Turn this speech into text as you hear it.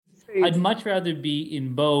I'd much rather be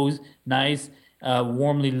in Beau's nice,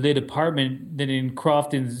 warmly lit apartment than in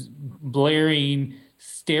Crofton's blaring,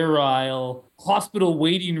 sterile, hospital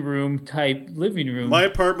waiting room type living My room.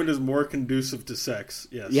 apartment is more conducive to sex,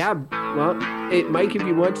 yes. Yeah, well, hey, Mike, if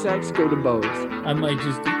you want sex, go to Beau's. I might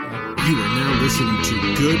just do that. You are now listening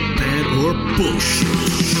to Good, Bad, or Bullshit.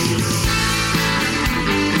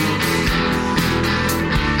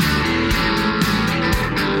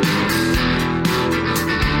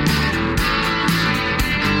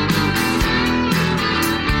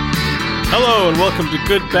 Hello and welcome to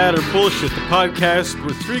Good, Bad, or Bullshit, the podcast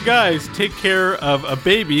where three guys take care of a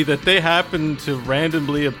baby that they happen to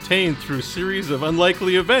randomly obtain through a series of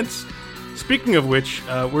unlikely events. Speaking of which,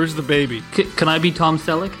 where's the baby? Can I be Tom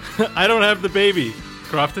Selleck? I don't have the baby.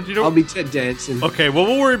 Crofton, do you know? I'll be Ted Danson. Okay, well,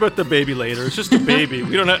 we'll worry about the baby later. It's just a baby.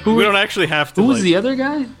 We don't actually have to. Who's the other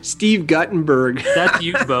guy? Steve Guttenberg. That's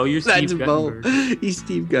you, Beau. You're Steve That's Beau. Guttenberg. He's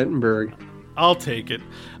Steve Guttenberg. I'll take it.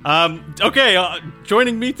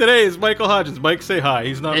 Joining me today is Michael Hodgins. Mike, say hi.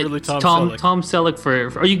 He's not really Tom Selleck. Tom Selleck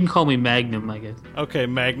for, or you can call me Magnum, I guess. Okay,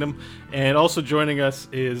 Magnum. And also joining us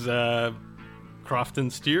is Crofton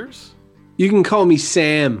Steers. You can call me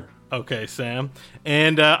Sam. Okay, Sam.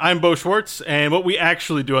 And I'm Beau Schwartz, and what we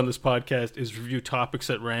actually do on this podcast is review topics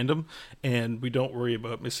at random, and we don't worry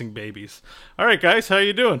about missing babies. All right, guys, how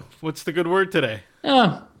you doing? What's the good word today?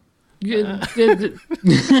 What's the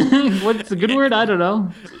good word? I don't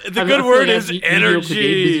know. The good word is busy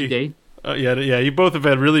energy. day. Yeah, you both have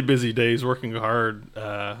had really busy days working hard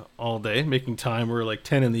all day, making time. We're like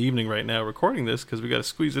 10 in the evening right now recording this because we got to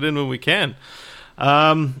squeeze it in when we can.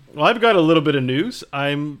 Well, I've got a little bit of news.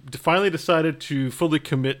 I'm finally decided to fully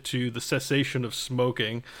commit to the cessation of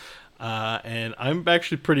smoking, and I'm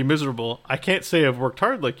actually pretty miserable. I can't say I've worked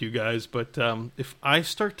hard like you guys, but if I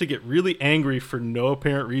start to get really angry for no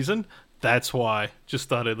apparent reason, that's why. Just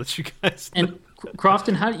thought I'd let you guys know. And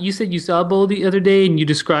Crofton, how you said you saw Beau the other day, and you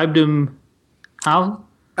described him how?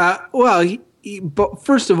 But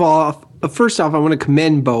first off, I want to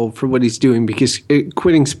commend Beau for what he's doing because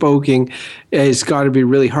quitting smoking has got to be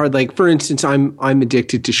really hard. Like, for instance, I'm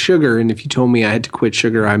addicted to sugar, and if you told me I had to quit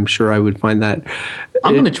sugar, I'm sure I would find that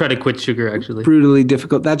I'm going to try to quit sugar, actually. brutally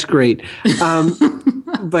difficult. That's great.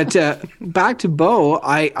 But back to Beau,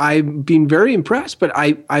 I've been very impressed, but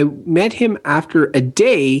I met him after a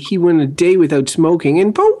day. He went a day without smoking,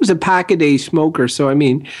 and Beau was a pack-a-day smoker, so I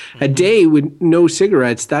mean, a day with no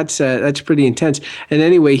cigarettes, that's pretty intense. And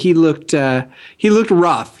anyway, he looked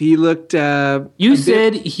rough. He looked You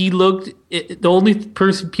said he looked. The only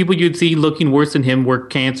people you'd see looking worse than him were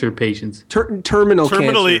cancer patients. terminally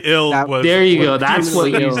Terminally cancer. ill was... There you go. That's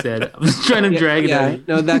terminally what you ill. said. I was trying to drag it out.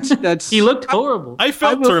 No, that's He looked horrible. I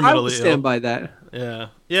felt I will terminally stand ill. by that.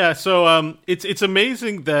 Yeah. So it's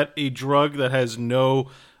amazing that a drug that has no,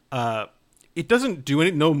 it doesn't do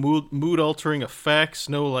any mood altering effects.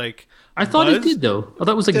 No like. I thought it buzz. did, though. I thought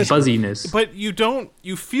it was like buzziness. But you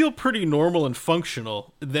feel pretty normal and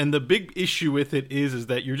functional. Then the big issue with it is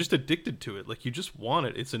that you're just addicted to it. Like, you just want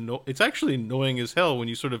it. It's actually annoying as hell when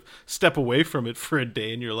you sort of step away from it for a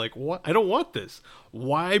day and you're like, what? I don't want this.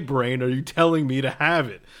 Why, brain, are you telling me to have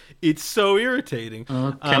it? It's so irritating.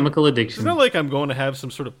 Chemical addiction. It's not like I'm going to have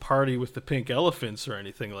some sort of party with the pink elephants or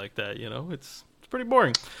anything like that, you know? It's pretty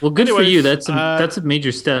boring. Well, good for Anyways, you. That's a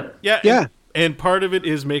major step. Yeah. And part of it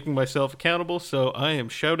is making myself accountable, so I am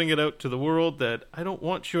shouting it out to the world that I don't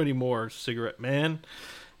want you anymore, cigarette man.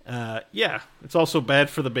 It's also bad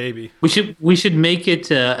for the baby. We should make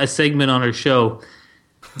it a segment on our show.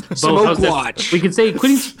 Smoke how's that- watch. We could say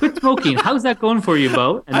quit smoking. How's that going for you,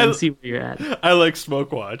 Beau? And then see where you're at. I like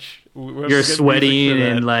Smoke Watch. You're sweating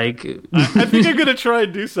and like. I think I'm gonna try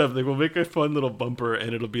and do something. We'll make a fun little bumper,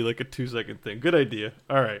 and it'll be like a 2-second thing. Good idea.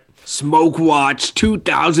 All right. Smoke Watch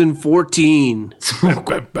 2014.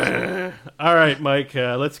 All right, Mike.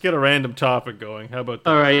 Let's get a random topic going. How about that?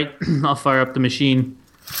 All right, I'll fire up the machine.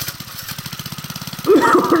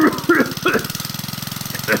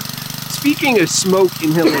 Speaking of smoke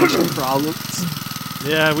inhalation problems,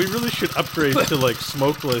 Yeah, we really should upgrade to like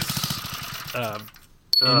smokeless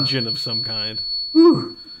engine of some kind.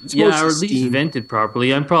 it's Yeah, or mostly at least steam. vented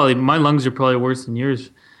properly. My lungs are probably worse than yours.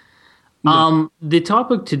 The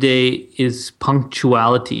topic today is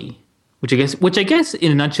punctuality, which I guess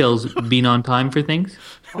in a nutshell is being on time for things.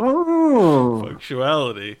 Oh,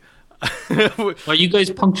 Punctuality. Are you guys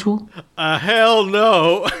punctual? Hell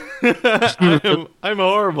no. I'm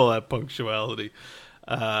horrible at punctuality.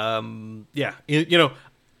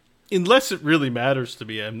 Unless it really matters to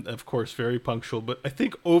me, I'm of course very punctual. But I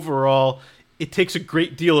think overall, it takes a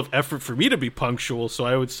great deal of effort for me to be punctual. So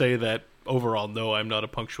I would say that overall, no, I'm not a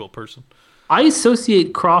punctual person. I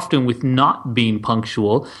associate Crofton with not being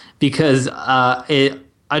punctual because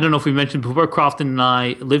I don't know if we mentioned before, Crofton and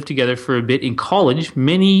I lived together for a bit in college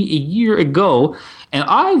many a year ago, and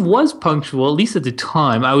I was punctual, at least at the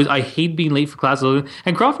time. I hate being late for classes,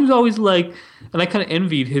 and Crofton was always like, and I kind of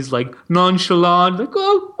envied his like nonchalant, like,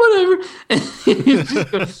 oh, whatever.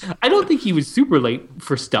 I don't think he was super late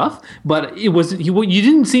for stuff, but you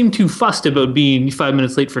didn't seem too fussed about being 5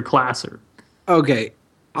 minutes late for class. Okay,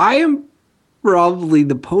 I am probably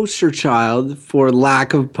the poster child for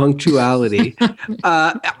lack of punctuality. I'm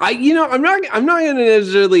not going to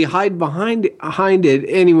necessarily hide behind it.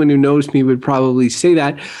 Anyone who knows me would probably say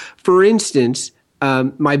that. For instance,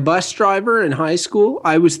 my bus driver in high school,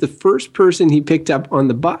 I was the first person he picked up on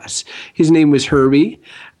the bus. His name was Herbie.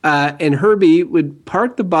 And Herbie would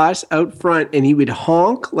park the bus out front and he would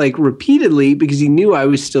honk like repeatedly because he knew I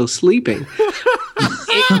was still sleeping.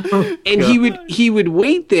 and he would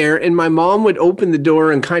wait there, and my mom would open the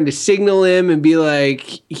door and kind of signal him and be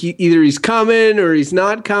like, either he's coming or he's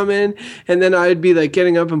not coming. And then I would be like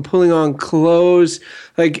getting up and pulling on clothes,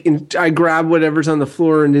 like I grabbed whatever's on the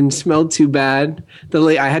floor and didn't smell too bad.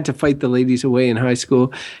 I had to fight the ladies away in high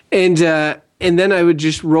school, and then I would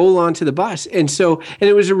just roll onto the bus. And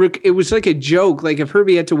it was like a joke. Like if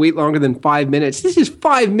Herbie had to wait longer than 5 minutes, this is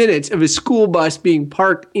 5 minutes of a school bus being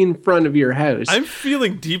parked in front of your house. I'm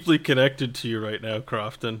feeling deeply connected to you right now,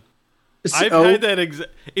 Crofton. I've had that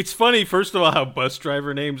It's funny, first of all, how bus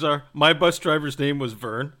driver names are. My bus driver's name was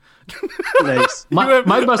Vern. Nice. my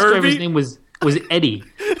bus driver's name was Eddie.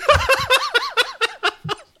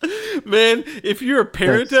 Man, if you're a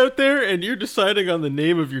parent out there and you're deciding on the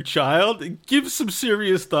name of your child, give some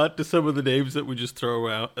serious thought to some of the names that we just threw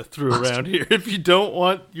around here. If you don't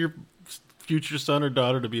want your future son or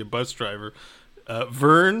daughter to be a bus driver,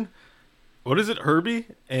 Vern, what is it, Herbie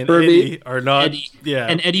and Herbie. Eddie are not. Eddie. Yeah,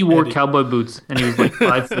 and Eddie wore cowboy boots, and he was like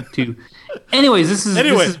 5'2". Anyways, this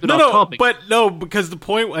has been off topic. Because the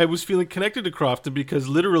point, I was feeling connected to Crofton because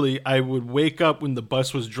literally I would wake up when the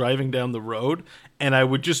bus was driving down the road, and I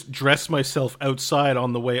would just dress myself outside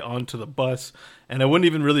on the way onto the bus, and I wouldn't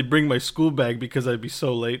even really bring my school bag because I'd be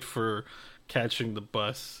so late for catching the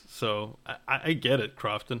bus. So I get it,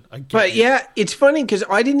 Crofton. Yeah, it's funny because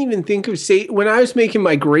I didn't even think of when I was making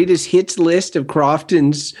my greatest hits list of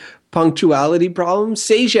Crofton's punctuality problems,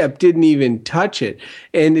 Sejep didn't even touch it.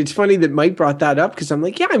 And it's funny that Mike brought that up because I'm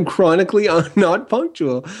like, yeah, I'm chronically not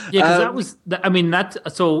punctual. Yeah, because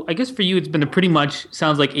so I guess for you, it's been pretty much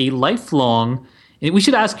sounds like a lifelong. We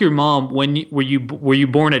should ask your mom were you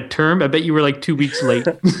born at term? I bet you were like 2 weeks late.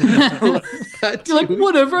 You're like,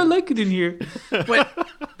 whatever, I like it in here.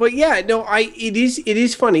 But yeah, no, it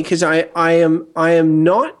is funny because I am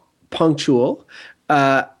not punctual.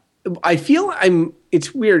 I feel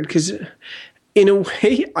it's weird because in a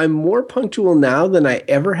way I'm more punctual now than I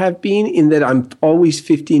ever have been in that I'm always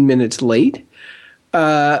 15 minutes late.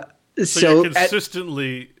 So you're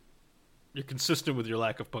consistent with your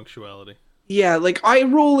lack of punctuality. Yeah, like I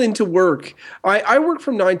roll into work. I work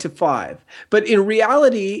from 9 to 5, but in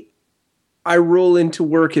reality, I roll into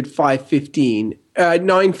work at 5:15,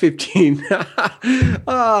 9:15.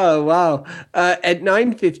 Oh wow, at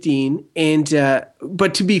 9:15, and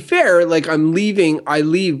but to be fair, like I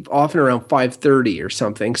leave often around 5:30 or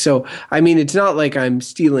something. So I mean, it's not like I'm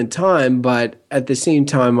stealing time, but at the same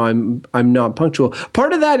time, I'm not punctual.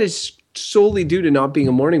 Part of that is solely due to not being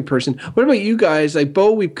a morning person. What about you guys? Like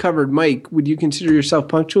Bo, we've covered. Mike, would you consider yourself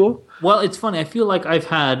punctual? Well, it's funny. I feel like I've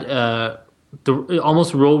had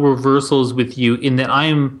almost role reversals with you in that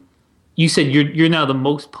you said you're now the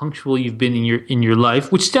most punctual you've been in your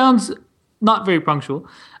life, which sounds not very punctual,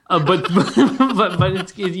 but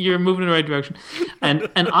you're moving in the right direction. And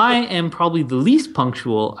I am probably the least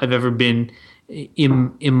punctual I've ever been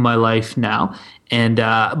in my life now. And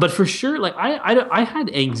but for sure, like I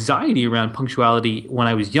had anxiety around punctuality when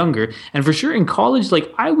I was younger, and for sure in college,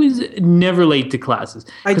 like I was never late to classes.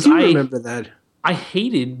 I do remember that. I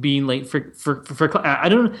hated being late for class. I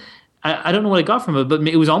don't know what I got from it, but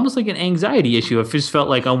it was almost like an anxiety issue. I just felt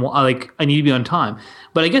like I need to be on time.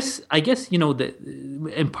 But I guess that,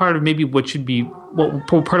 and part of maybe what should be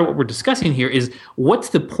part of what we're discussing here is what's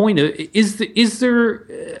the point of is there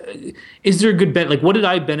a good bet? Like, what did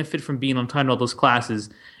I benefit from being on time in all those classes,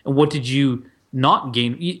 and what did you not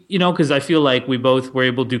gain? Because I feel like we both were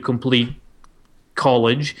able to complete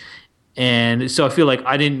college. And so I feel like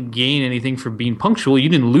I didn't gain anything for being punctual. You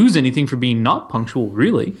didn't lose anything for being not punctual,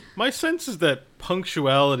 really. My sense is that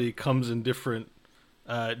punctuality comes in different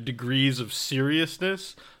degrees of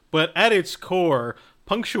seriousness, but at its core,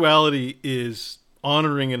 punctuality is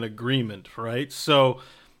honoring an agreement, right? So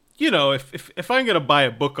if I'm going to buy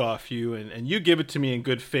a book off you and you give it to me in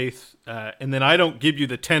good faith, and then I don't give you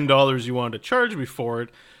the $10 you wanted to charge me for it,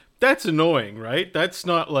 that's annoying, right? That's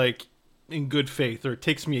not like in good faith, or it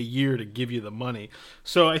takes me a year to give you the money.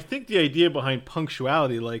 So I think the idea behind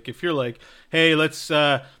punctuality, like if you're like, hey, let's,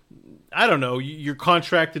 I don't know, you're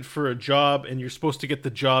contracted for a job and you're supposed to get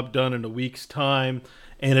the job done in a week's time,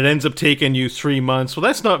 and it ends up taking you 3 months. Well,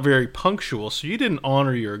 that's not very punctual, so you didn't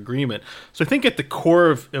honor your agreement. So I think at the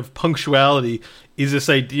core of punctuality is this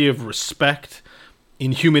idea of respect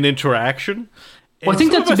in human interaction. Well, I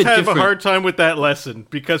think that's a bit different. Have a hard time with that lesson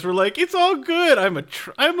because we're like, it's all good.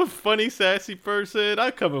 I'm a funny, sassy person.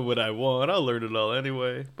 I come in when I want. I'll learn it all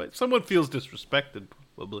anyway. But someone feels disrespected,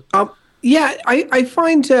 probably. Yeah, I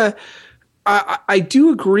find I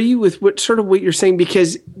do agree with what you're saying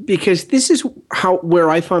because this is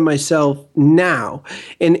where I find myself now,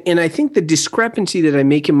 and I think the discrepancy that I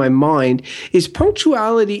make in my mind is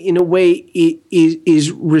punctuality in a way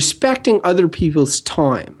is respecting other people's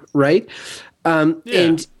time, right?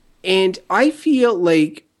 And I feel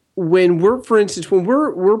like when we're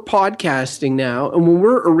podcasting now, and when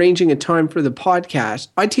we're arranging a time for the podcast,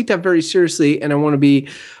 I take that very seriously, and I want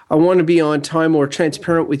to be on time or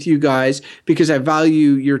transparent with you guys because I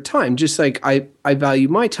value your time, just like I value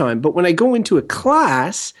my time. But when I go into a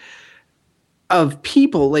class of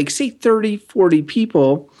people, like say 30, 40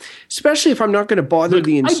 people, especially if I'm not going to bother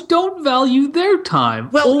I don't value their time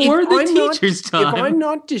or the teacher's time. If I'm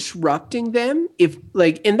not disrupting them,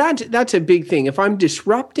 and that's a big thing. If I'm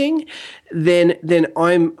disrupting, then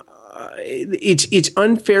I'm it's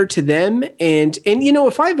unfair to them. And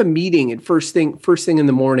if I have a meeting at first thing in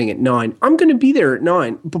the morning at 9, I'm going to be there at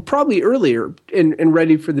 9, but probably earlier and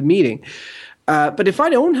ready for the meeting. But if I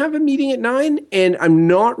don't have a meeting at 9 and I'm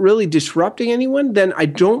not really disrupting anyone, then I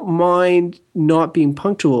don't mind not being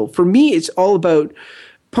punctual. For me, it's all about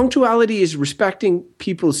punctuality is respecting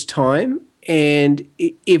people's time. And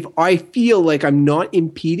if I feel like I'm not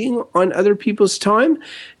impeding on other people's time,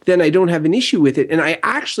 then I don't have an issue with it. And I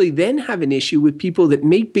actually then have an issue with people that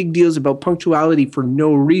make big deals about punctuality for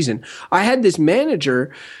no reason. I had this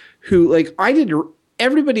manager who,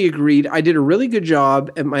 everybody agreed I did a really good job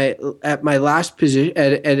at my last position,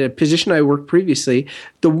 at a position I worked previously.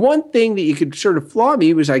 The one thing that you could sort of flaw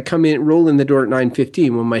me was I come in, roll in the door at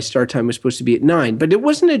 9:15 when my start time was supposed to be at 9. But it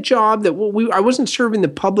wasn't a job that I wasn't serving the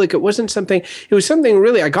public. It wasn't something. It was something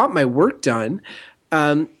really I got my work done.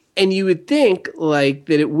 And you would think that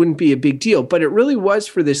it wouldn't be a big deal, but it really was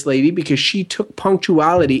for this lady because she took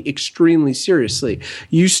punctuality extremely seriously.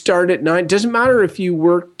 You start at 9, doesn't matter if you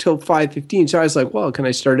work till 5:15. So I was like, well, can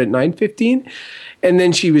I start at 9:15? And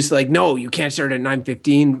then she was like, no, you can't start at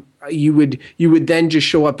 9:15. You would then just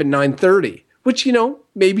show up at 9:30, which,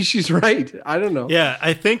 maybe she's right. I don't know. Yeah,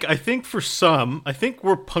 I think for some,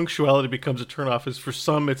 where punctuality becomes a turnoff is for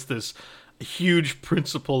some it's this huge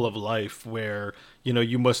principle of life where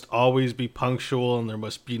you must always be punctual and there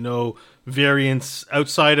must be no variance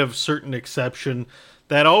outside of certain exception.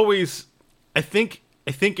 That always, I think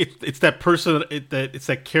it's that person, it's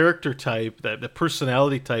that character type, that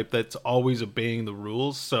personality type that's always obeying the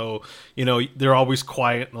rules. So they're always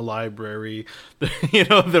quiet in the library.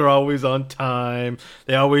 They're always on time.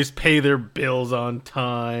 They always pay their bills on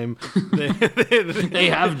time. They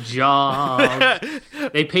have jobs.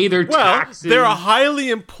 They pay their taxes. They're a highly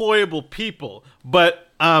employable people. But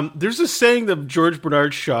there's a saying of George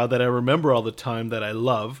Bernard Shaw that I remember all the time that I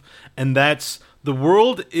love, and that's the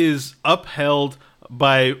world is upheld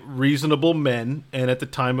by reasonable men, and at the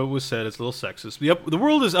time it was said, it's a little sexist, the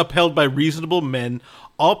world is upheld by reasonable men.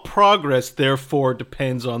 All progress, therefore,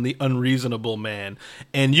 depends on the unreasonable man.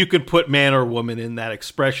 And you could put man or woman in that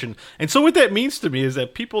expression. And so what that means to me is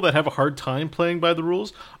that people that have a hard time playing by the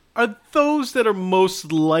rules are those that are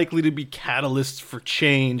most likely to be catalysts for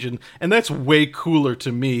change. And that's way cooler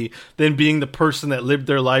to me than being the person that lived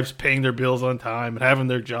their lives paying their bills on time and having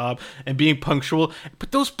their job and being punctual.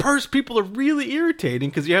 But those people are really irritating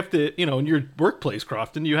because you have to, in your workplace,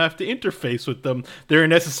 Crofton, you have to interface with them. They're a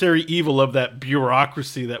necessary evil of that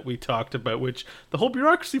bureaucracy that we talked about, which the whole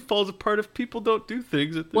bureaucracy falls apart if people don't do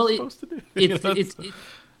things that they're supposed to do.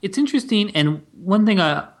 It's interesting, and one thing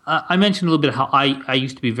I mentioned a little bit how I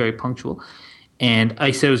used to be very punctual, and I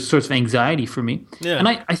said it was a source of anxiety for me. Yeah. And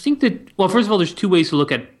I think that, well, first of all, there's two ways to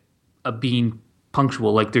look at being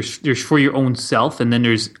punctual. Like there's for your own self, and then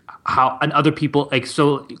there's how and other people. Like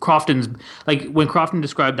so, Crofton's when Crofton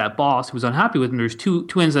described that boss who was unhappy with him. There's two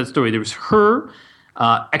ends of that story. There was her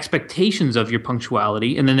expectations of your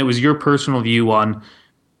punctuality, and then there was your personal view on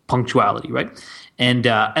punctuality, right? And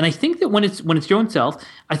I think that when it's your own self,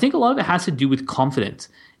 I think a lot of it has to do with confidence.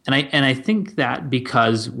 And I think that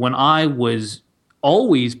because when I was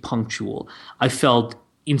always punctual, I felt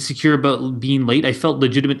insecure about being late. I felt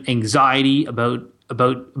legitimate anxiety about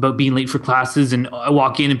being late for classes, and I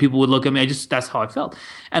walk in and people would look at me. That's how I felt.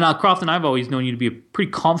 And Crofton, I've always known you to be a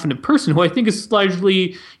pretty confident person, who I think is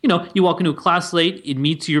largely, you walk into a class late, it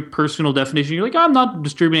meets your personal definition. You're like, I'm not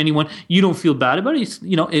disturbing anyone. You don't feel bad about it.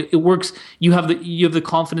 It works. You have the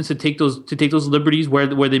confidence to take those liberties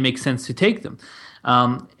where they make sense to take them.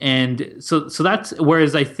 And so that's,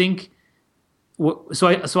 whereas I think,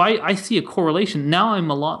 I see a correlation. Now I'm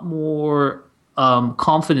a lot more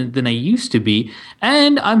confident than I used to be,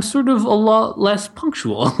 and I'm sort of a lot less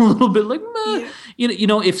punctual. A little bit like, meh.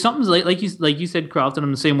 If something's late, like you said, Crofton, I'm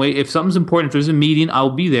the same way. If something's important, if there's a meeting, I'll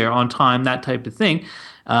be there on time, that type of thing,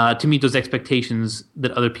 to meet those expectations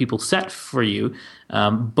that other people set for you.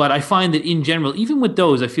 But I find that in general, even with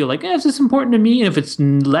those, I feel like, is this important to me? And if it's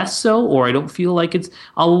less so, or I don't feel like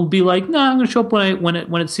I'll be like, no, I'm going to show up when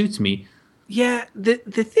it suits me. Yeah, the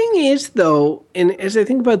thing is though, and as I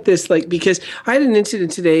think about this, like, because I had an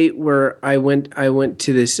incident today where I went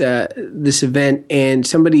to this event and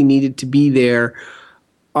somebody needed to be there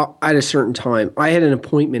at a certain time. I had an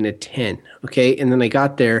appointment at 10, okay? And then I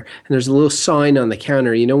got there and there's a little sign on the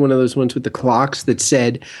counter, one of those ones with the clocks that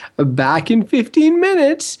said back in 15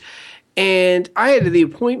 minutes. And I had the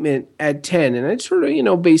appointment at 10, and I'd sort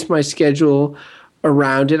of, based my schedule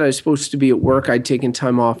around it. I was supposed to be at work. I'd taken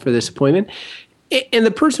time off for this appointment, and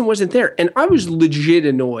the person wasn't there. And I was legit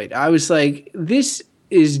annoyed. I was like, this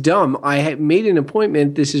is dumb. I had made an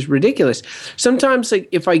appointment. This is ridiculous. Sometimes, like,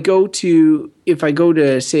 if I go to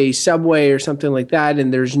say Subway or something like that,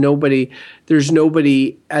 and there's nobody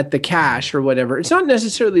at the cash or whatever, it's not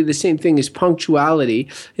necessarily the same thing as punctuality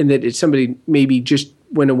in that it's somebody maybe just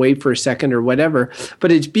went away for a second or whatever,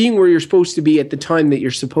 but it's being where you're supposed to be at the time that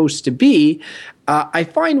you're supposed to be. I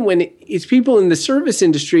find when it's people in the service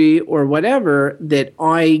industry or whatever that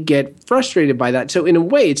I get frustrated by that. So in a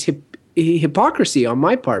way, it's hypocrisy on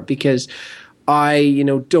my part, because I,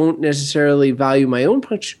 don't necessarily value my own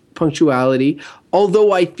punctuality,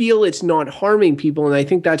 although I feel it's not harming people. And I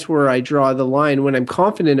think that's where I draw the line when I'm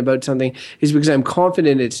confident about something, is because I'm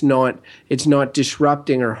confident it's not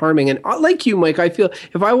disrupting or harming. And like you, Mike, I feel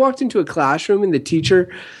if I walked into a classroom and the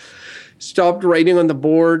teacher stopped writing on the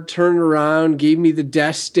board, turned around, gave me the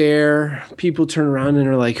death stare, people turn around and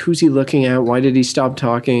are like, who's he looking at? Why did he stop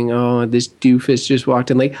talking? Oh, this doofus just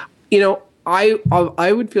walked in late.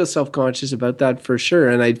 I would feel self-conscious about that for sure,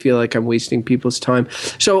 and I'd feel like I'm wasting people's time.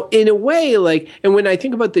 So in a way, like, and when I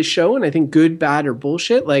think about this show and I think good, bad, or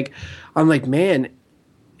bullshit, like, I'm like, man,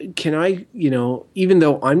 can I, even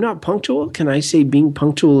though I'm not punctual, can I say being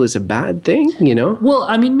punctual is a bad thing, Well,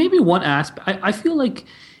 I mean, maybe one aspect, I feel like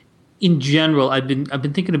in general, I've been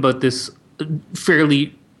thinking about this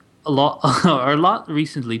fairly a lot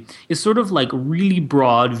recently. Is sort of like really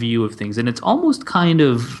broad view of things, and it's almost kind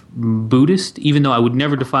of Buddhist, even though I would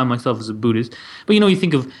never define myself as a Buddhist. But you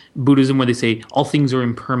think of Buddhism where they say all things are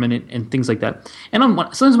impermanent and things like that. And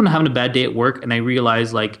sometimes when I'm having a bad day at work and I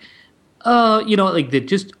realize like, like that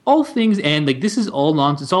just all things and like this is all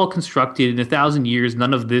nonsense, it's all constructed in 1,000 years.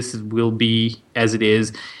 None of this will be as it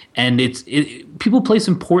is, and people place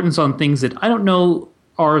importance on things that I don't know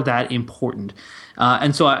are that important.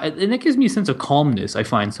 And it gives me a sense of calmness, I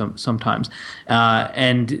find sometimes.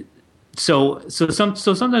 And so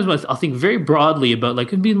sometimes I'll think very broadly about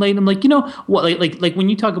like being late. I'm like, what, like when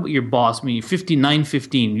you talk about your boss, when you're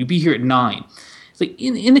 9:15, you be here at 9. It's like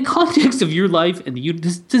in the context of your life and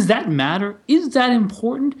does that matter? Is that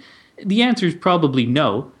important? The answer is probably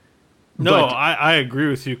no. No, I agree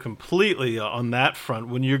with you completely on that front.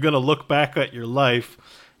 When you're going to look back at your life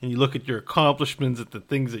and you look at your accomplishments, at the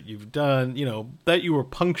things that you've done, that you were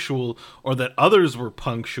punctual or that others were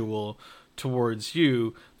punctual towards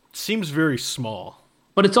you seems very small.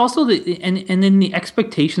 But it's also and then the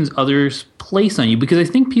expectations others place on you, because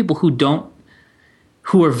I think people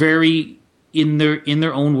who are very in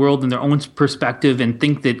their own world and their own perspective and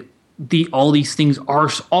think that all these things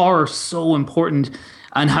are so important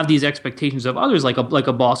and have these expectations of others, like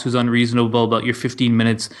a boss who's unreasonable about your 15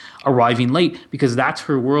 minutes arriving late, because that's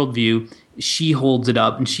her worldview. She holds it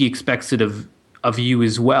up and she expects it of you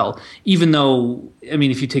as well. Even though, I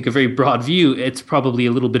mean, if you take a very broad view, it's probably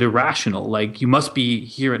a little bit irrational. Like, you must be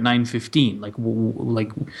here at 9:15.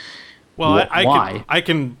 Why?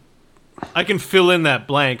 I can fill in that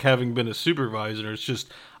blank having been a supervisor. It's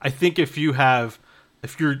just, I think if you're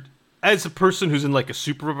as a person who's in like a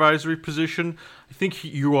supervisory position, I think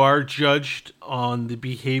you are judged on the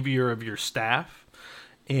behavior of your staff.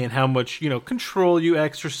 and how much, control you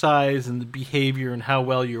exercise and the behavior and how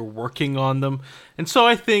well you're working on them. And so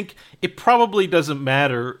I think it probably doesn't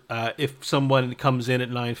matter if someone comes in at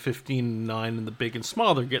 9:15, 9 in the big and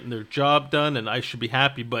small, they're getting their job done and I should be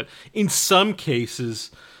happy. But in some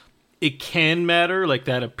cases, it can matter, like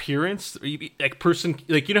that appearance. Like person,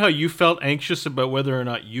 like, how you felt anxious about whether or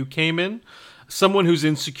not you came in? Someone who's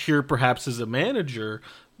insecure perhaps as a manager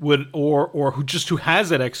would, or who has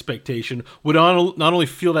that expectation, would not only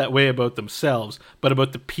feel that way about themselves, but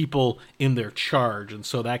about the people in their charge. And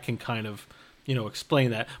so that can kind of, explain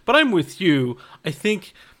that. But I'm with you. I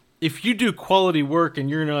think if you do quality work and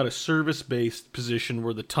you're not a service-based position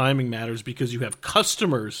where the timing matters because you have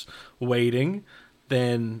customers waiting,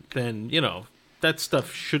 then that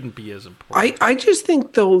stuff shouldn't be as important. I just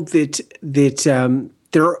think though that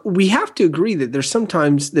we have to agree that there's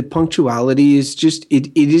sometimes that punctuality is just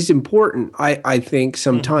it is important. I think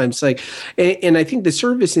sometimes and I think the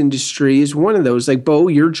service industry is one of those. Like, Bo,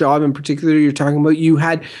 your job in particular, you're talking about, you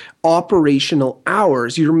had operational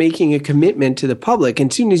hours. You're making a commitment to the public.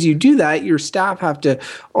 And as soon as you do that, your staff have to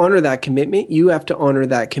honor that commitment. You have to honor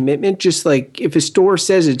that commitment. Just like if a store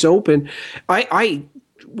says it's open,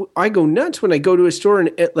 I go nuts when I go to a store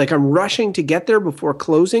and I'm rushing to get there before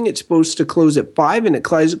closing. It's supposed to close at 5 and it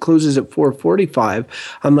closes at 4:45.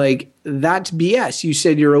 I'm like, that's BS. You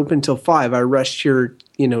said you're open till 5. I rushed here,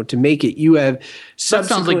 to make it. You have that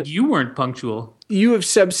sounds like you weren't punctual. You have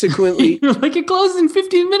subsequently You're like, it closed in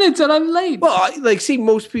 15 minutes and I'm late. Well,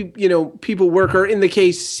 most people, people work, or in the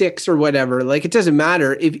case 6 or whatever. Like, it doesn't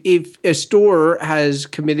matter if a store has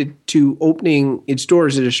committed to opening its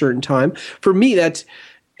doors at a certain time. For me,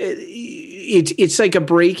 it's like a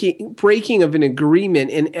breaking of an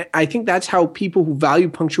agreement, and I think that's how people who value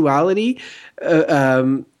punctuality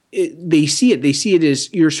they see it. They see it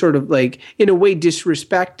as you're sort of like, in a way,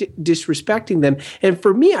 disrespecting them. And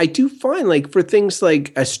for me, I do find, like, for things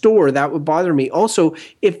like a store, that would bother me. Also,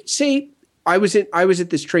 if, say, I was at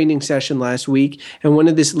this training session last week, and one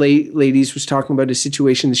of these ladies was talking about a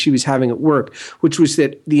situation that she was having at work, which was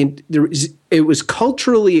that it was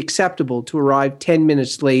culturally acceptable to arrive 10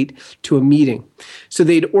 minutes late to a meeting. So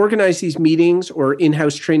they'd organize these meetings or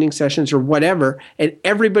in-house training sessions or whatever, and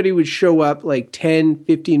everybody would show up like 10,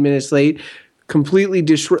 15 minutes late, completely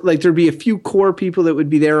like there'd be a few core people that would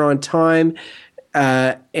be there on time.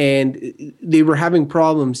 And they were having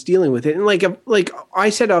problems dealing with it. And like I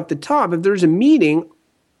said off the top, if there's a meeting,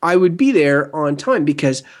 I would be there on time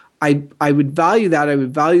because I would value that. I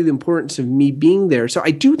would value the importance of me being there. So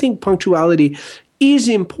I do think punctuality is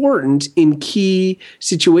important in key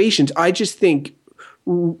situations. I just think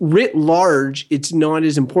writ large, it's not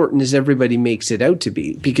as important as everybody makes it out to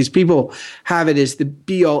be, because people have it as the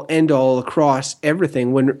be all end all across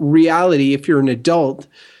everything. When reality, if you're an adult,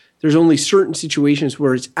 there's only certain situations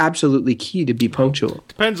where it's absolutely key to be punctual.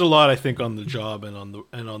 Depends a lot, I think, on the job and on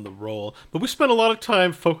the role. But we spend a lot of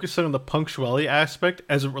time focusing on the punctuality aspect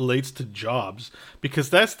as it relates to jobs,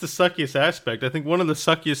 because that's the suckiest aspect. I think one of the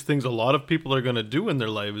suckiest things a lot of people are going to do in their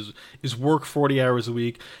life is work 40 hours a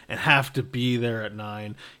week and have to be there at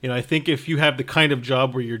 9. I think if you have the kind of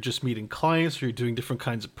job where you're just meeting clients or you're doing different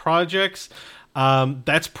kinds of projects,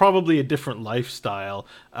 that's probably a different lifestyle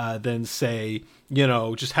than, say,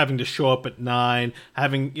 just having to show up at 9, I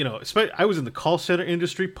was in the call center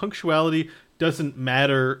industry. Punctuality doesn't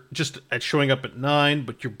matter just at showing up at 9,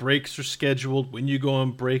 but your breaks are scheduled. When you go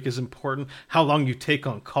on break is important. How long you take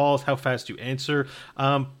on calls, how fast you answer.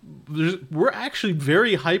 We're actually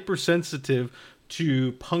very hypersensitive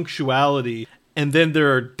to punctuality. And then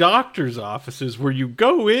there are doctors' offices where you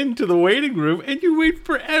go into the waiting room and you wait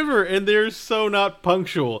forever, and they're so not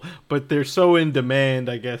punctual, but they're so in demand,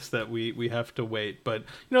 I guess, that we have to wait. But,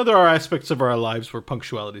 there are aspects of our lives where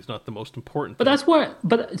punctuality is not the most important thing.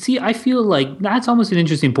 But see, I feel like that's almost an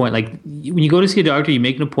interesting point. Like, when you go to see a doctor, you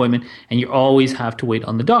make an appointment and you always have to wait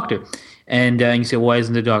on the doctor. And you say, why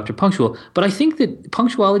isn't the doctor punctual? But I think that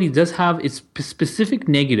punctuality does have its specific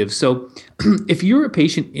negatives. So if you're a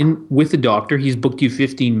patient with the doctor, he's booked you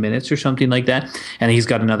 15 minutes or something like that, and he's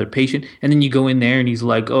got another patient, and then you go in there and he's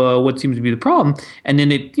like, oh, what seems to be the problem? And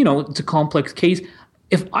then it's a complex case.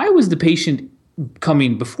 If I was the patient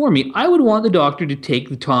coming before me, I would want the doctor to take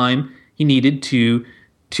the time he needed to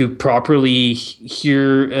properly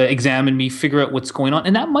examine me, figure out what's going on.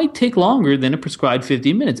 And that might take longer than a prescribed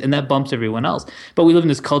 15 minutes, and that bumps everyone else. But we live in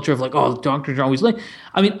this culture of like, oh, the doctors are always late.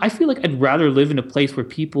 I mean, I feel like I'd rather live in a place where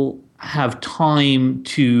people have time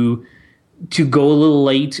to go a little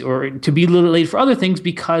late or to be a little late for other things,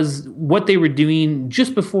 because what they were doing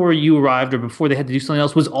just before you arrived or before they had to do something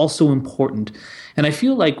else was also important. And I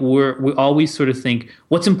feel like we always sort of think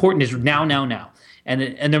what's important is now.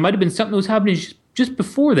 and there might have been something that was happening just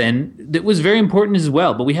before then that was very important as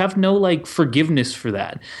well. But we have no like forgiveness for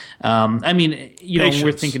that. I mean, Patience.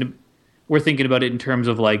 We're thinking about it in terms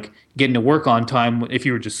of like getting to work on time if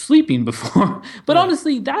you were just sleeping before. But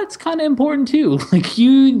honestly, that's kind of important too. Like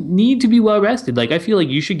you need to be well rested. Like I feel like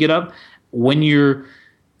you should get up when you're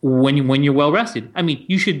well rested. I mean,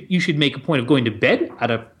 you should make a point of going to bed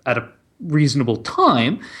at a reasonable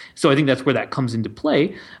time. So I think that's where that comes into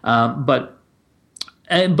play. But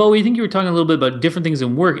Bo, I think you were talking a little bit about different things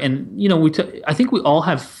in work, and I think we all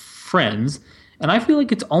have friends. And I feel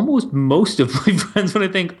like it's almost most of my friends when I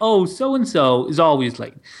think, oh, so-and-so is always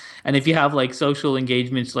late. And if you have like social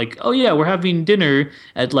engagements like, oh yeah, we're having dinner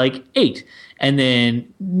at like 8. And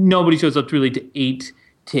then nobody shows up really to 8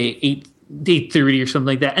 to 8:30 or something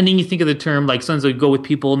like that. And then you think of the term like sometimes I go with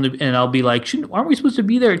people and I'll be like, aren't we supposed to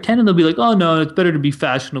be there at 10? And they'll be like, oh no, it's better to be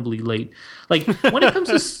fashionably late. Like when it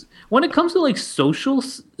comes to like social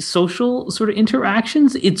sort of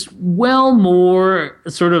interactions, it's well more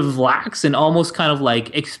sort of lax and almost kind of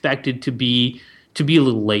like expected to be a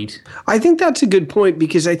little late. I think that's a good point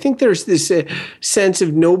because I think there's this sense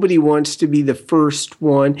of nobody wants to be the first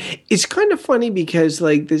one. It's kind of funny because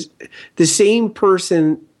like the same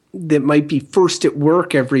person that might be first at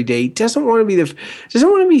work every day doesn't want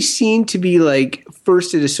to be seen to be like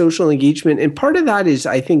first at a social engagement, and part of that is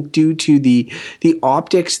I think due to the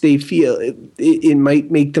optics. They feel it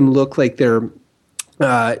might make them look like they're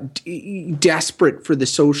desperate for the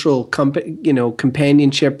social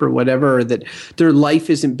companionship or whatever, or that their life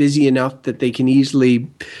isn't busy enough that they can easily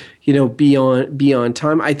be on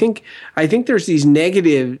time. I think there's these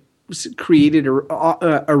negative created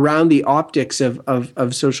around the optics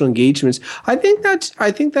of social engagements. I think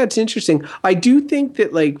that's interesting. I do think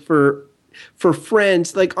that like for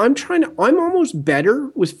friends, like I'm almost better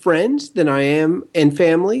with friends than I am and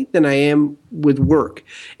family than I am with work.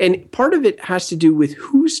 And part of it has to do with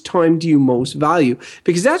whose time do you most value,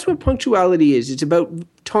 because that's what punctuality is. It's about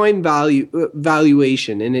time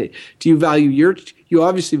valuation. And do you value you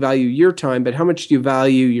obviously value your time, but how much do you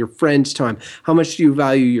value your friend's time? How much do you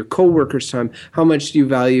value your coworkers' time? How much do you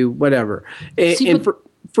value whatever?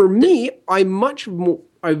 For me, I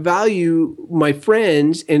value my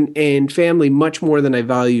friends and family much more than I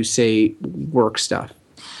value, say, work stuff.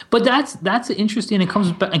 But that's interesting. It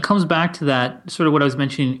comes back to that sort of what I was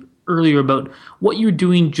mentioning earlier about what you're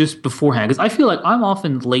doing just beforehand. Because I feel like I'm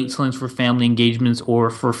often late sometimes for family engagements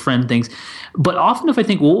or for friend things. But often if I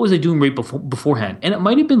think, well, what was I doing right beforehand? And it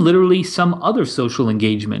might have been literally some other social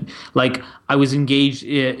engagement. Like I was engaged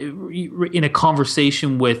in a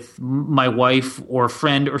conversation with my wife or a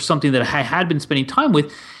friend or something that I had been spending time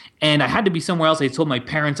with. And I had to be somewhere else. I told my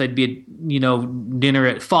parents I'd be at, dinner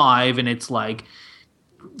at 5, and it's like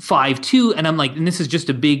 5:02, and I'm like, and this is just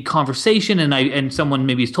a big conversation, and someone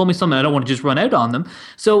maybe has told me something, I don't want to just run out on them.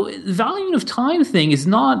 So the valuing of time thing is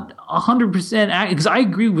not 100% because I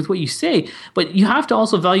agree with what you say, but you have to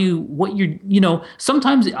also value what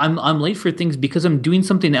sometimes I'm late for things because I'm doing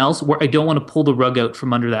something else where I don't want to pull the rug out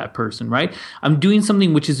from under that person, right? I'm doing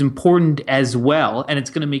something which is important as well, and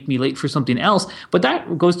it's going to make me late for something else, but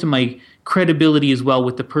that goes to my credibility as well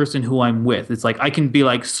with the person who I'm with. It's like I can be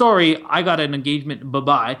like, sorry, I got an engagement,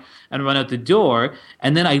 bye-bye, and run out the door,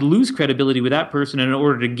 and then I lose credibility with that person in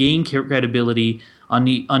order to gain credibility on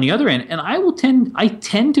the other end. And I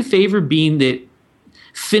tend to favor being that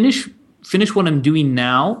finish what I'm doing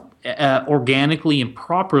now organically and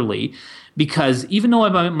properly, because even though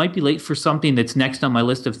I might be late for something that's next on my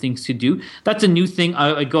list of things to do, that's a new thing.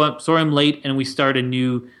 I go up, sorry, I'm late, and we start a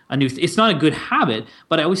new. It's not a good habit,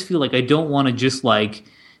 but I always feel like I don't want to just like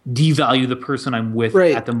devalue the person I'm with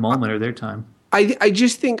at the moment or their time. I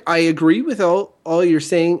just think I agree with all you're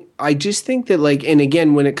saying. I just think that like, and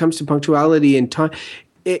again, when it comes to punctuality and time,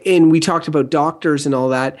 and we talked about doctors and all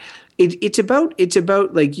that, it's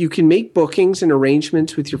about like you can make bookings and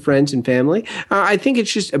arrangements with your friends and family. I think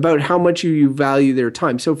it's just about how much you value their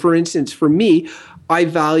time. So for instance, for me, I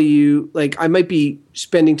value, like I might be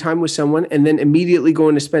spending time with someone and then immediately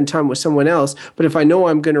going to spend time with someone else. But if I know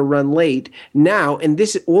I'm going to run late now, and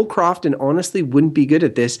this Old Crofton honestly wouldn't be good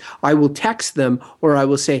at this, I will text them or I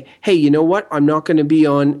will say, hey, you know what? I'm not going to be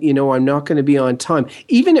on time.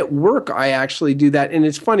 Even at work, I actually do that. And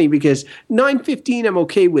it's funny because 9:15 I'm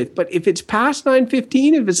okay with, but if it's past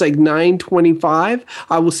 9:15, if it's like 9:25,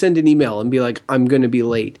 I will send an email and be like, I'm going to be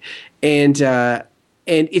late. And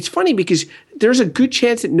And it's funny because there's a good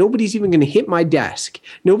chance that nobody's even going to hit my desk.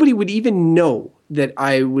 Nobody would even know that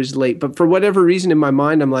I was late. But for whatever reason in my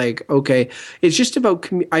mind, I'm like, okay, it's just about,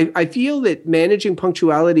 I feel that managing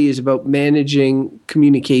punctuality is about managing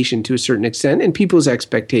communication to a certain extent and people's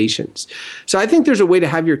expectations. So I think there's a way to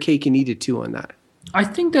have your cake and eat it too on that. I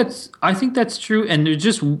think that's true. And there's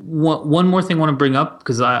just one more thing I want to bring up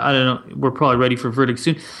because I don't know, we're probably ready for verdict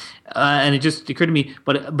soon. And it just occurred to me,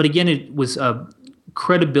 but again, it was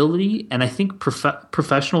credibility and I think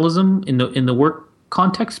professionalism in the work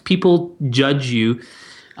context. People judge you,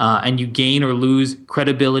 and you gain or lose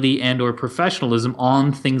credibility and or professionalism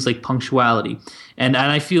on things like punctuality. And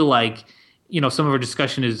I feel like some of our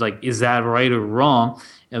discussion is like, is that right or wrong?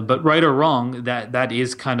 But right or wrong, that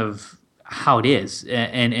is kind of how it is,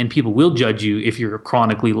 and people will judge you if you're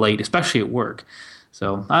chronically late, especially at work.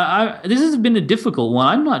 So this has been a difficult one.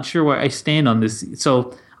 I'm not sure where I stand on this.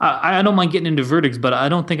 So I don't mind getting into verdicts, but I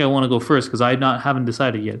don't think I want to go first because haven't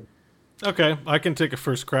decided yet. Okay, I can take a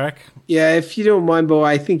first crack. Yeah, if you don't mind, Bo,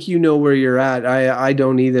 I think you know where you're at. I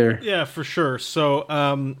don't either. Yeah, for sure.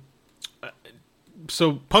 So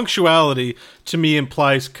punctuality to me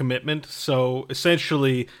implies commitment. So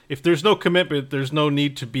essentially, if there's no commitment, there's no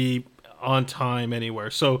need to be on time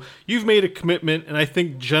anywhere. So you've made a commitment, and I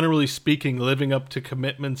think generally speaking, living up to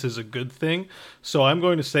commitments is a good thing. So I'm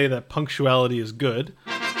going to say that punctuality is good.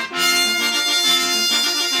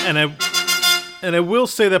 And I will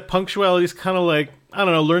say that punctuality is kind of like, I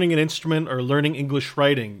don't know, learning an instrument or learning English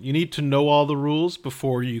writing. You need to know all the rules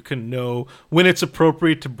before you can know when it's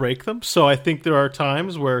appropriate to break them. So I think there are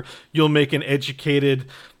times where you'll make an educated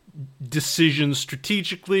decision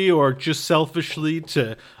strategically or just selfishly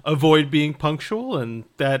to avoid being punctual, and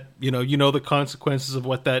that you know the consequences of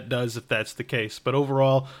what that does if that's the case. But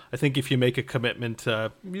overall, I think if you make a commitment,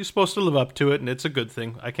 you're supposed to live up to it, and it's a good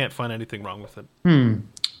thing. I can't find anything wrong with it.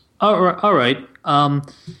 All right.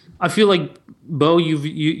 I feel like, Bo,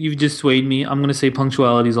 you've dissuaded me. I'm going to say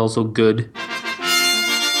punctuality is also good.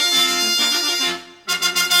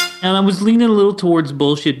 And I was leaning a little towards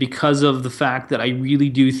bullshit because of the fact that I really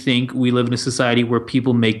do think we live in a society where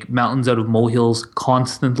people make mountains out of molehills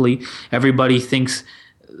constantly. Everybody thinks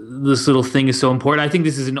this little thing is so important. I think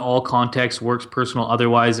this is in all contexts, works, personal,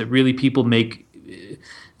 otherwise, that really people make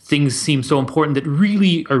things seem so important that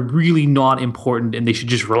really are really not important, and they should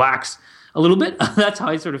just relax a little bit. That's how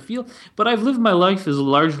I sort of feel. But I've lived my life as a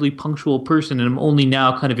largely punctual person, and I'm only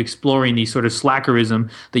now kind of exploring the sort of slackerism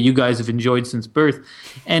that you guys have enjoyed since birth,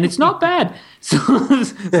 and it's not bad. So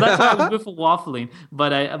that's why I was whiffle waffling.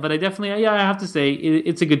 But I definitely, I have to say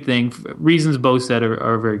it's a good thing. Reasons Bo said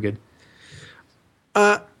are very good.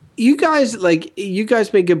 You guys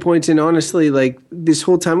make good points, and honestly, like this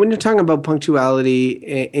whole time when you're talking about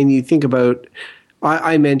punctuality and you think about,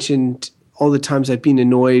 I mentioned all the times I've been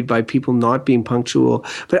annoyed by people not being punctual,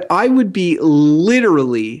 but I would be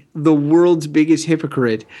literally the world's biggest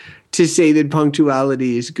hypocrite to say that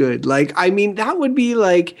punctuality is good. Like, I mean, that would be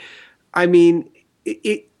like, I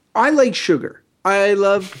like sugar. I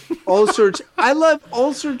love all sorts. I love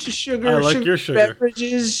all sorts of sugar. I like your sugar.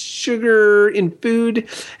 Beverages, sugar in food,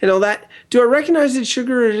 and all that. Do I recognize that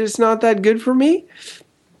sugar is not that good for me?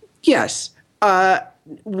 Yes.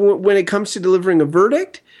 When it comes to delivering a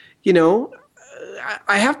verdict,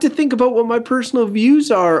 I have to think about what my personal views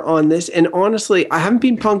are on this. And honestly, I haven't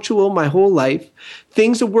been punctual my whole life.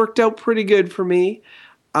 Things have worked out pretty good for me.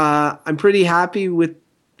 I'm pretty happy with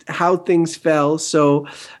how things fell. So.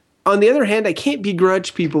 On the other hand, I can't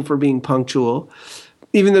begrudge people for being punctual,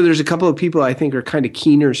 even though there's a couple of people I think are kind of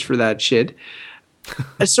keeners for that shit.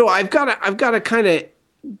 So I've got to kind of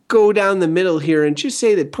go down the middle here and just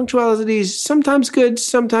say that punctuality is sometimes good,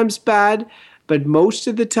 sometimes bad, but most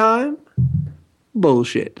of the time,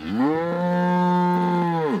 bullshit.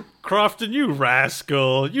 Crofton, you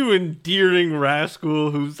rascal. You endearing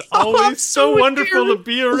rascal who's always so wonderful to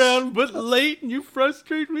be around, but late, and you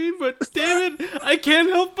frustrate me, but damn it, I can't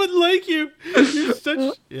help but like you. You're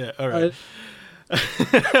such... Yeah, all right.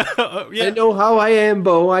 Yeah. I know how I am,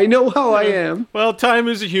 Bo. I know how I am. Well, time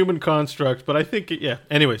is a human construct, but I think, yeah.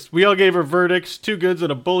 Anyways, we all gave our verdicts, 2 goods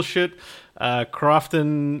and a bullshit.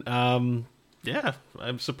 Crofton, yeah,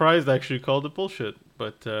 I'm surprised I actually called it bullshit.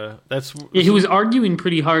 But that's he was arguing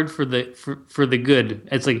pretty hard for the good.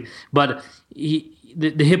 It's like, but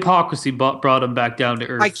the hypocrisy brought him back down to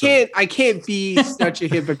earth. I can't be such a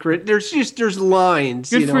hypocrite. There's lines.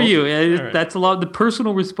 Good for you. Right. That's a lot of the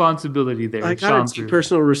personal responsibility there. I gotta take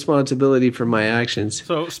personal responsibility for my actions.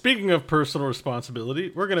 So speaking of personal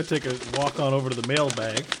responsibility, we're gonna take a walk on over to the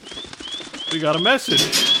mailbag. We got a message.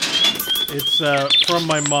 It's from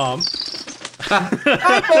my mom.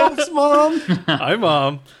 Hi, Bob's mom. Hi,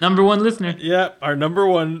 Mom. Number one listener. Yeah, our number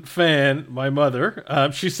one fan, my mother.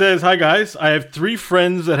 She says, "Hi guys, I have 3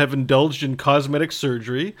 friends that have indulged in cosmetic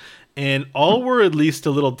surgery, and all were at least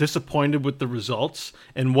a little disappointed with the results,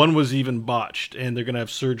 and one was even botched, and they're going to have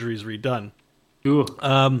surgeries redone. Ooh.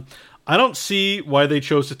 I don't see why they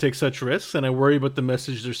chose to take such risks, and I worry about the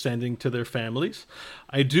message they're sending to their families.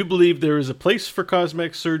 I do believe there is a place for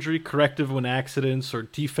cosmetic surgery. Corrective when accidents or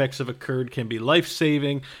defects have occurred can be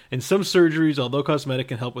life-saving, and some surgeries, although cosmetic,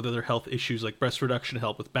 can help with other health issues like breast reduction,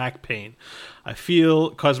 help with back pain. I feel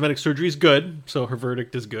cosmetic surgery is good, so her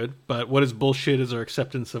verdict is good, but what is bullshit is our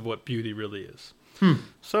acceptance of what beauty really is."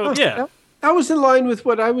 So, yeah. That was in line with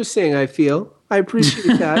what I was saying, I feel. I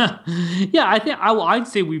appreciate that. Yeah, I think I'd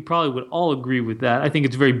say we probably would all agree with that. I think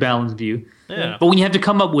it's a very balanced view. Yeah. But when you have to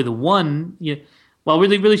come up with one, well,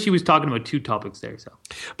 really, she was talking about 2 topics there. So,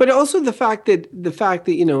 But also the fact that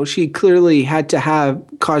she clearly had to have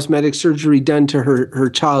cosmetic surgery done to her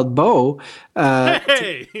child Beau,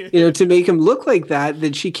 Hey! to make him look like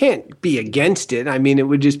that she can't be against it. I mean, it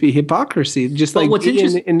would just be hypocrisy, just But like what's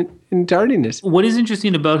in tardiness. what is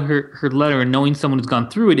interesting about her letter and knowing someone who's gone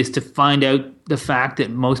through it is to find out the fact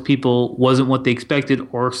that most people wasn't what they expected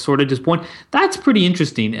or sort of disappointed. That's pretty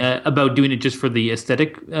interesting about doing it just for the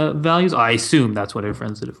aesthetic values. I assume that's what her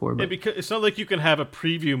friends did it for. But. Yeah, because it's not like you can have a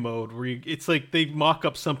preview mode where it's like they mock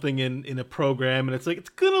up something in a program and it's like, it's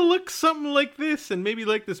going to look something like this and maybe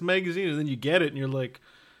like this magazine, and then you get it and you're like,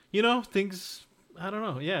 things... I don't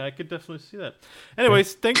know. Yeah, I could definitely see that.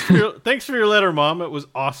 Anyways, thanks for your letter, Mom. It was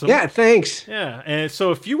awesome. Yeah, thanks. Yeah, and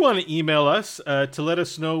so if you want to email us to let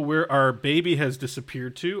us know where our baby has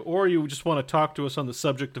disappeared to, or you just want to talk to us on the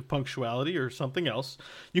subject of punctuality or something else,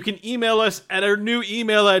 you can email us at our new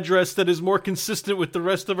email address that is more consistent with the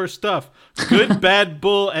rest of our stuff.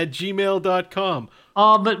 goodbadbull@gmail.com.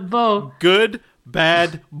 Oh, but Beau.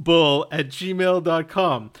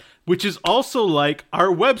 goodbadbull@gmail.com. Which is also like our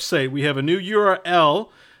website. We have a new URL.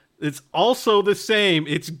 It's also the same.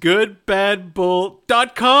 It's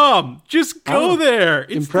goodbadbull.com. Just go there.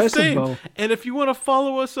 It's impressive, the same. Bo. And if you want to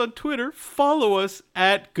follow us on Twitter, follow us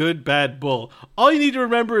at goodbadbull. All you need to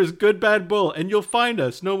remember is goodbadbull, and you'll find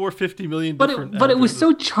us. No more 50 million different But it was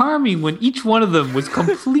addresses. so charming when each one of them was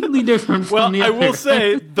completely different Well, from the I other. will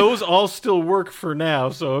say, those all still work for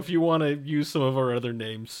now. So if you want to use some of our other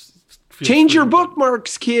names... Change your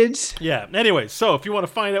bookmarks, kids. Yeah. Anyway, so if you want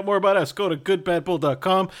to find out more about us, go to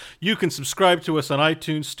goodbadbull.com. You can subscribe to us on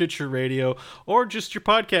iTunes, Stitcher Radio, or just your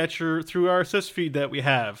podcatcher through our RSS feed that we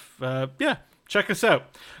have. Check us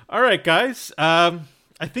out. All right, guys. I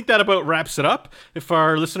think that about wraps it up. If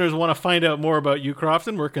our listeners want to find out more about you,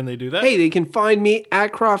 Crofton, where can they do that? Hey, they can find me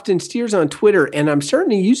at Crofton Steers on Twitter, and I'm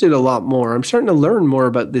starting to use it a lot more. I'm starting to learn more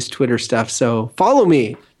about this Twitter stuff, so follow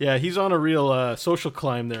me. Yeah, he's on a real social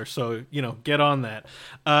climb there, so, get on that.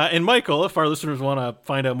 And Michael, if our listeners want to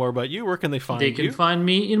find out more about you, where can they find you? They can find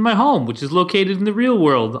me in my home, which is located in the real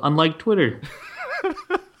world, unlike Twitter.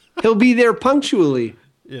 He'll be there punctually.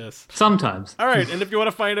 Yes. Sometimes. All right, and if you want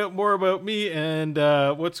to find out more about me and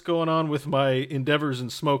what's going on with my endeavors in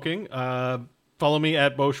smoking, follow me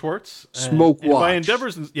at Beau Schwartz. Smoke and Watch. my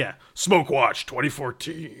endeavors, Smoke Watch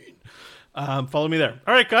 2014. Follow me there.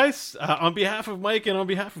 All right, guys. On behalf of Mike and on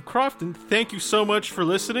behalf of Crofton, thank you so much for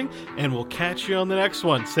listening, and we'll catch you on the next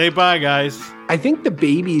one. Say bye, guys. I think the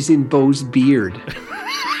baby's in Beau's beard.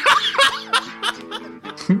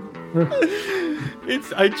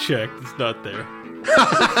 I checked. It's not there.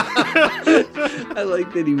 I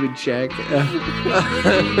like that he would check.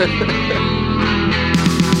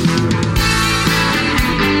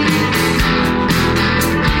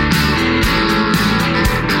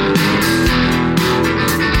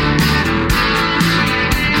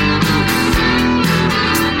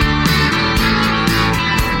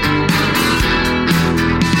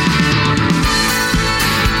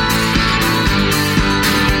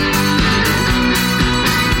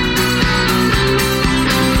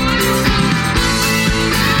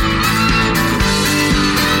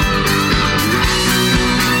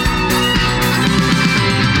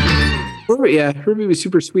 Yeah, Herbie was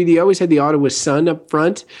super sweet. He always had the Ottawa Sun up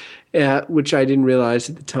front, which I didn't realize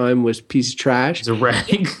at the time was a piece of trash. It's a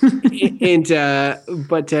rag.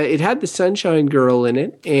 But it had the Sunshine Girl in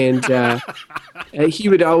it, and he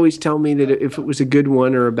would always tell me that if it was a good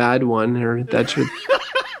one or a bad one, or that's what.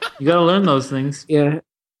 You got to learn those things. Yeah,